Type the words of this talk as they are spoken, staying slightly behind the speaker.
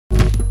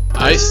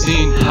I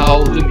seen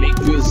how the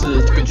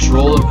Miku's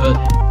control of a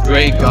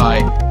gray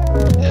guy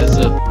as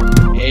a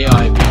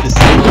AI because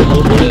it's a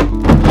little bit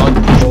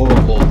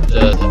uncontrollable,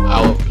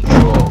 out of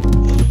control.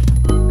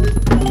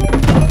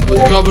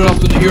 What's coming up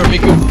in here,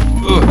 Miku?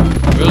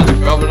 What's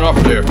coming up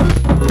there?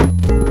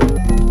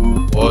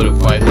 What to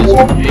fight this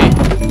with me?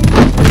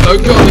 I'm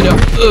coming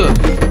up.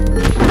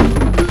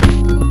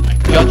 I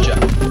gotcha.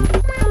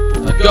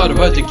 I'm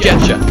about to get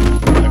ya.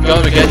 I'm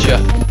gonna get ya.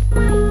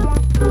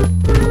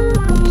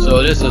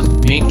 So this is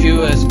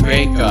Miku as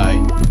gray guy,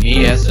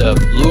 me as a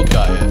blue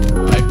guy,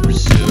 I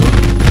presume.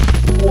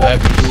 I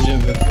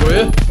presume it for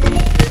you.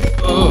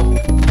 Oh,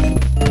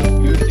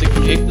 you have to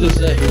kick this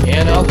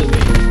hand out of me.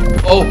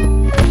 Oh,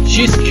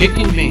 she's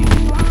kicking me.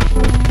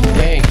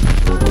 Dang.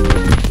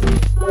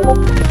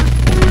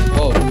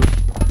 Oh.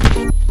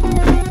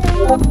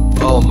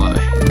 Oh my.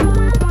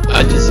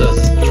 I just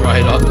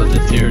tried out with the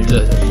tear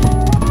to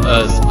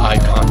eye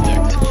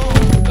contact.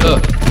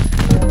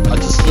 I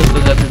just slipped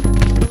and then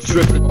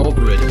tripping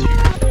over it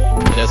here.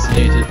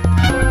 Designated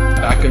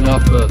backing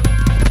up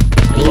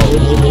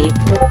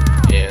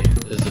and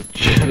there's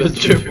a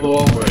triple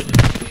over it.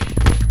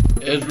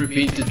 And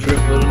repeat the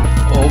triple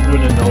over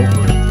and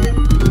over it.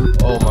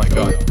 Oh my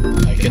god,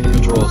 I can't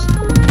control it.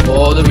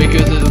 Oh, the Miku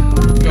is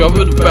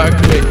coming back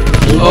to me.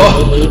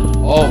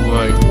 Oh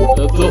my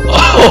god.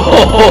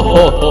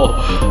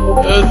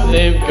 The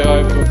same guy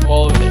from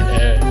falling the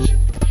edge.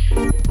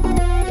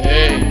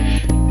 Hey,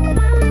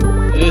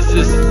 this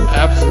is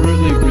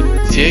absolutely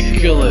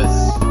ridiculous.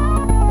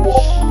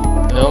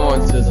 No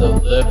one says a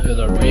live in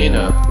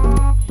arena.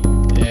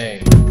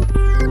 Hey,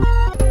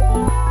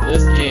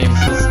 this game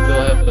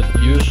still have the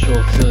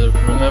usual to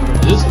remember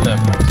this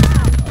members.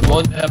 I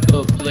won't have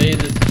to play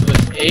this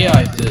with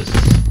AI this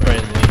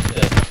friendly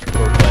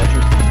for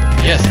players.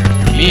 Yes,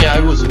 me, I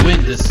was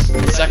win this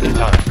second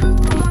time.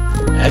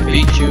 I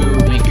beat you,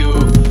 Miku.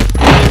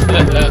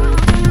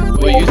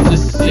 Well, you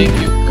just think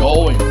you're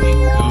going,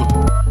 Miku.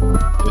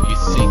 What do you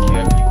think you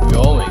have to be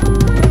going?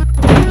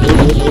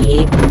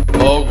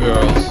 Oh,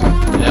 girls.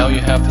 Now you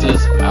have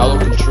this out of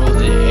control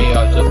the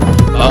AI to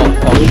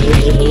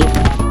malfunctioning.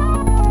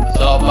 It's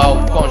all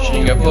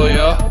malfunctioning for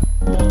ya.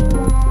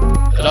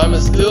 And I'm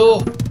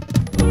still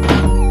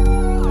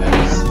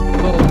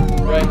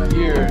right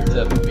here,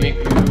 the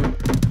Miku.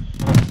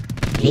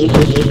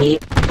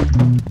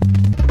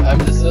 I'm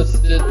just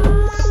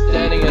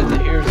standing at the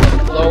ears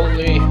of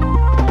lonely.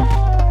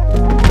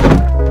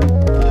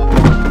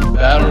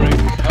 Battery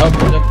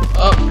covered him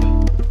up.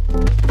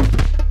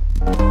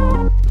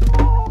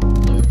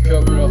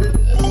 Cover up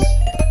this.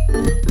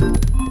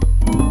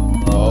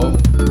 Oh,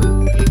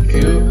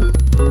 Miku,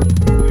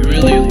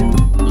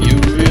 you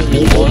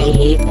really want to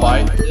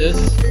fight this?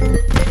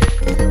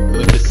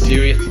 Look it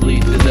seriously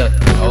to that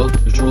out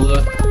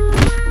controller.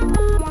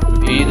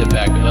 Repeat it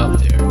backing up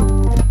there.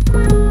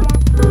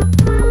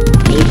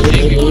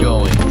 Keep it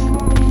going.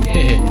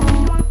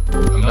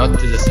 I'm not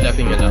just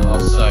stepping in the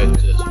outside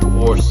to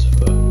force of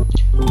a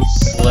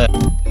sled.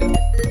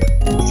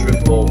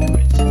 Trip over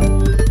it.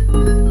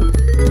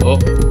 Oh.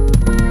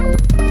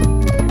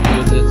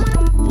 Is it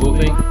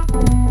moving?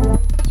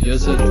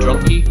 Is it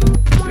drunky?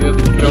 You have a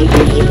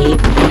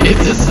drunky?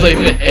 It's just like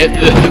the head,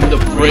 the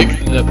bricks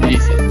and the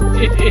pieces.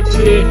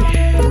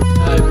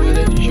 I'm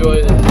gonna enjoy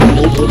that.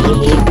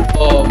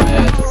 Oh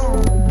man.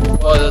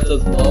 Oh, that's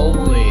just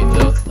lonely.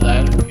 Those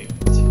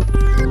attributes.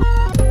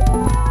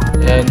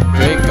 And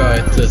Grey Guy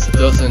just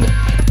doesn't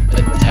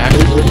attack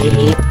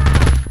me.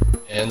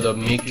 And the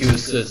Miku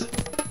says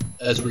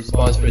as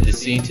response for the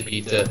scene to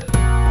be the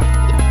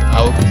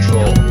out of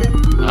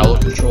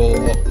control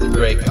of the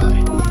Grey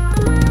Guy.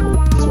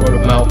 Sort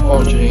of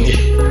malfunctioning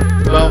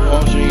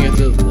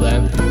into the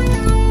landfill.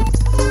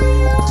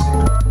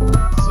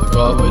 So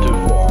God went too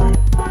far.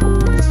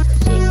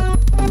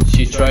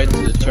 She tried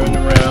to turn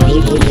around,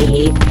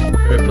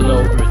 tripping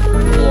over the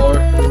floor,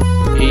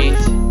 repeat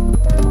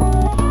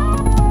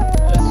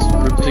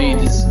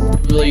this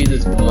really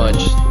this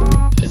much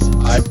as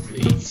eye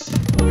bleeds.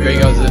 Grey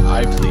Guy's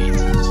eye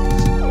bleeds.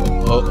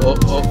 Oh.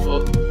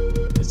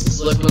 It's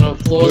slipping on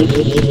the floor.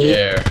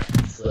 There.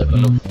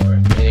 Slipping on the floor.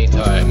 Many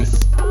times.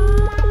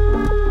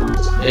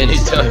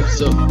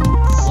 So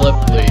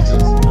slippery to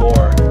the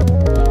floor.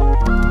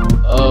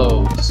 Oh.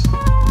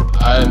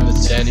 I'm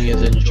standing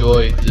and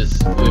enjoy this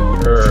with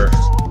her.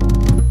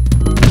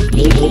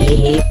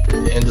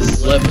 And the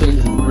slipping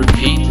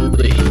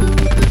repeatedly.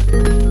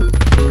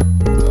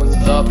 Don't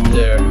stop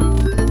there.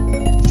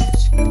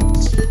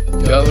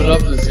 Coming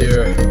up is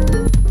here.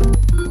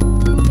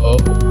 Oh.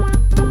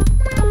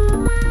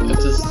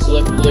 It's a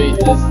slippery,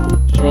 this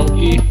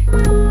drunky.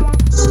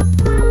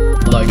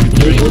 Like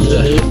drink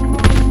the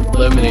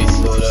lemonade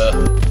soda,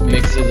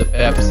 mixed with a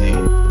Pepsi.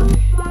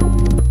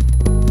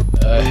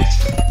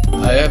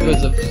 I have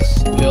as a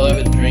feel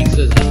I drinks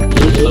as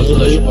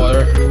flesh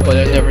water, but I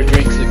never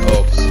drinks the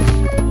Cokes.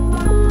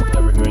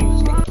 Never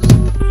drinks Cokes.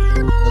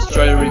 Let's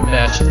try to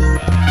rematch this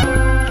guy.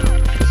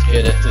 Let's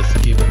get it, just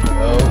keep it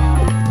going.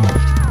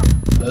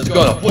 Let's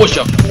go to push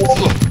up.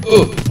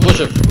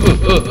 Push up.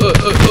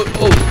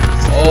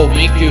 Oh,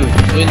 me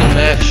win the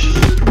match.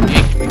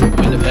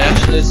 Win the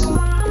match this.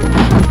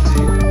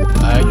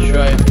 I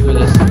try for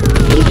this.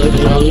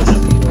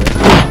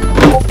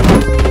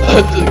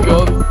 To go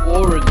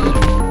forward.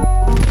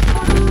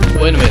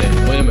 Wait a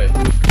minute.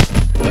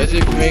 What is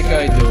it Great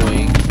Guy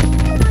doing?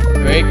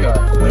 Great Guy,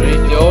 what are you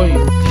doing?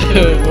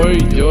 What are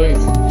you doing?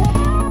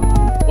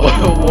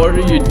 What are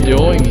you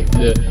doing?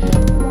 The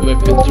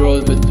weapon throw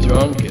the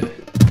drunk.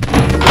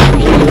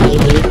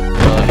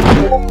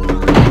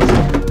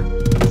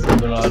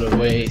 Seven other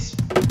ways.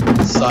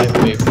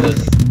 Sideways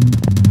this.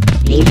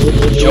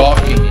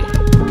 Jogging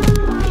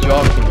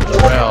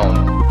around.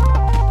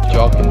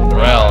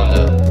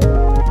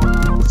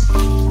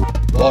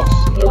 Walks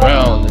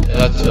around.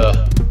 That's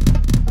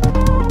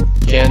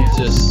can't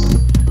just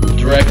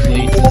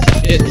directly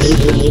hit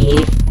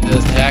the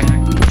attack.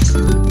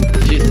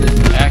 Just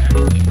attack.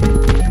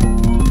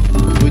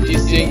 Where do you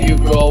think you're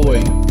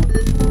going?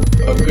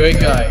 A great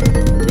guy.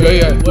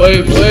 Wait.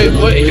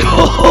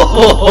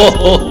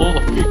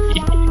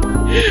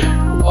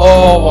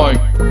 Oh my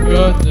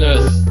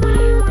goodness.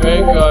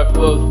 Great guy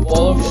flew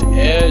all off the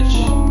edge.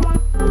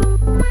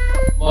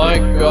 My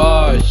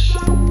gosh.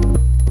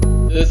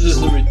 This is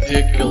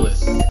ridiculous.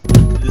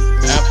 This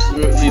is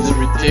absolutely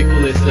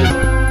ridiculous that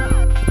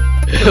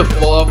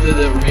fall off to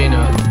the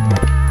arena.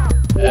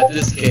 At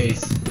this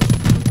case.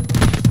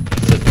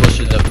 Let's push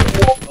it up.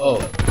 Oh.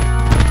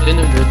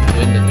 Didn't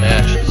win the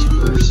match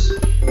first.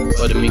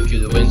 But to make you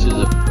the win to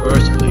the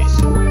first place.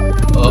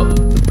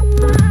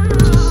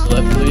 Just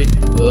left me.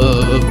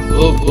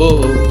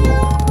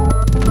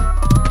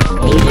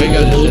 Oh, my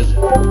god, this is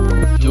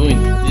doing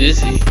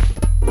dizzy.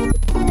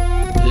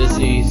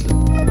 Dizzy's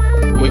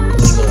wiggling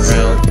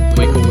around.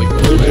 Wiggle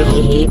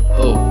around.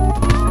 Oh.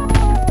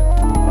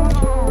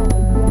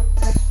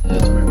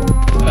 That's right.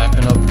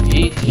 Backing up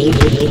feet.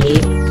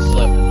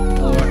 Slap on the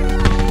floor.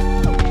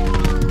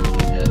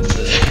 And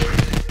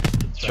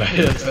try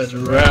to press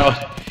around.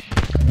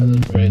 And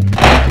then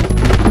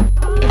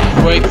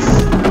breaks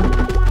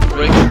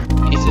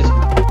pieces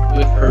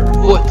with her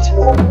foot.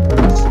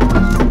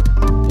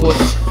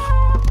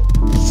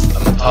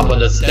 I'm on top of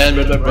the stand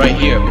right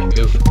here,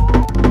 Miku.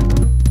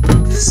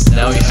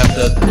 Now you have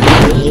to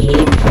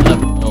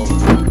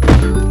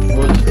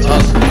for the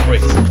toss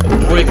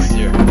breaks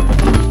here.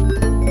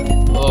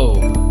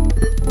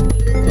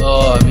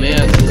 Oh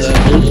man,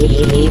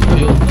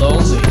 feel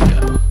lonely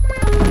now.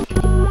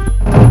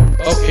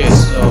 Okay,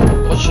 so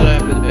what should I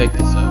have to pick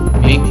this up?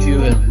 Miku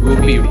and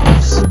Ruby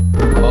Rose.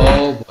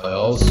 Oh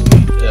well,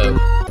 sweet.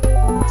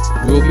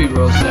 Ruby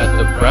Rose has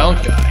the brown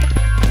guy.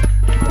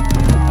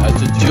 Has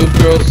the two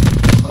girls,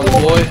 a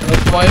boy, a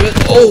private.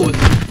 Oh, it's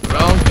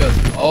brown guy.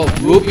 Oh,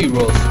 Ruby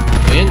Rose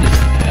win this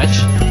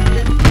match.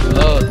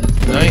 Oh,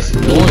 nice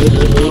going,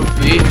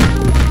 Ruby.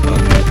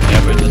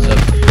 Never does a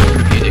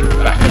getting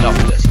backing up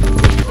this.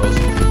 Rose.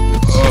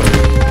 Oh,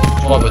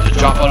 come on, but to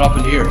drop it up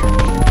in here.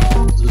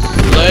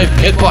 Slave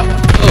hitbot.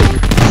 Oh,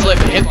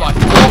 slave hitbot.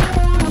 Oh.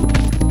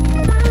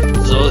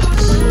 So this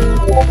is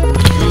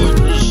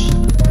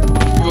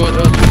good.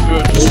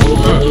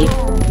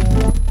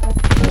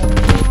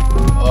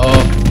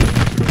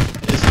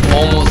 It's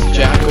almost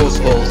Jacko's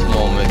pose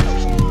moment.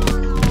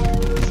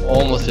 It's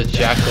almost a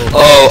Jacko.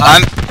 Oh,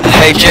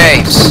 Hey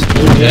James.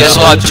 Yeah. Guess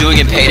what I'm doing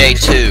in Payday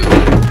 2?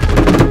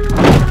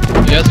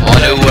 Yes. I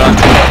know what I'm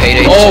doing in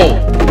Payday 2. Oh,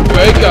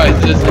 great guys!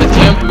 This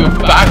attempt with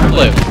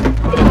backflip.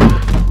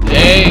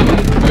 Dang,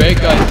 great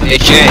guys! Hey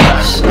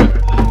James.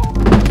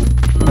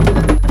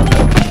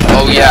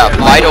 Oh yeah,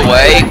 by the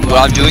way, what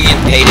I'm doing in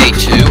Payday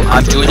 2,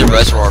 I'm doing the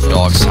Reservoir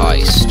Dogs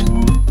heist.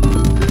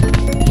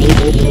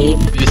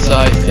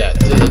 Besides that,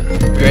 the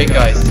great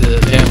guys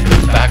attempt the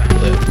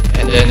backflip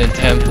and then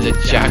attempt the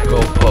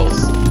Jacko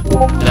pose.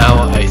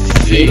 Now I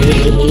see.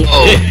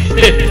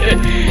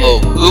 Oh,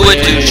 who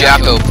would do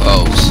Jacko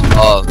pose?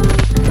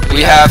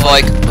 We have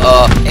like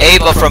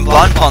Ava from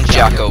Bun Punk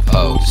Jacko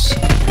pose.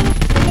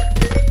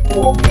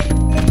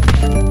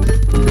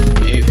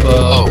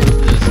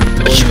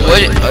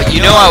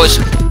 You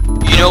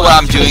know what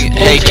I'm doing?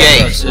 Hey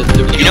James,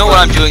 you know what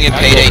I'm doing in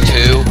Payday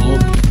 2?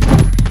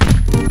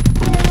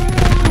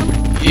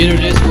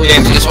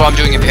 James, guess what I'm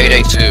doing in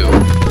Payday 2?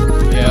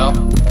 Yeah.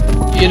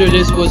 Either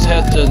this was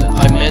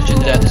I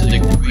mentioned that to the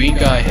green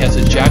guy has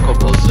a Jacko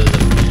pose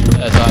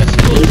as I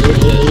suppose to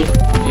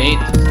made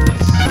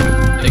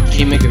the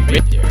gimmick of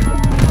it there.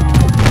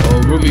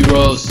 Oh, Ruby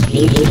Rose.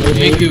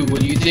 Miku, what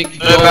do you think?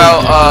 What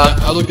about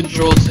how the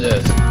control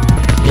says?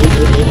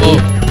 Oh,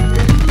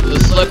 the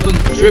slip and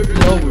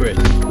tripping over it.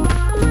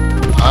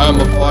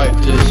 I'ma fight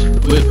this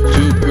with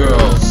two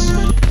girls.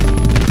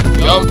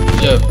 Jump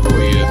there for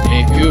you,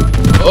 Miku.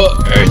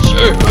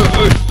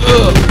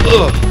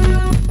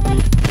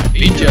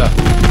 Beat ya,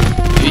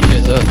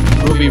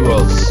 Ruby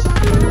Rose.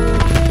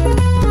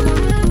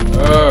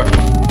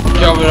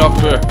 Coming up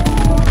to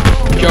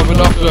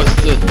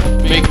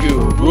Miku,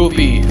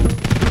 Ruby.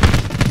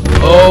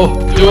 Oh,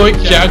 doing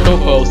Jacko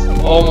pose.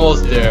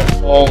 Almost there.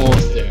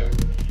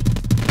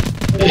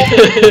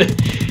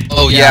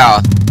 Oh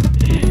yeah.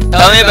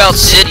 Tell me about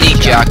Sydney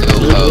Jacko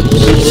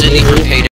pose. Sydney from Payday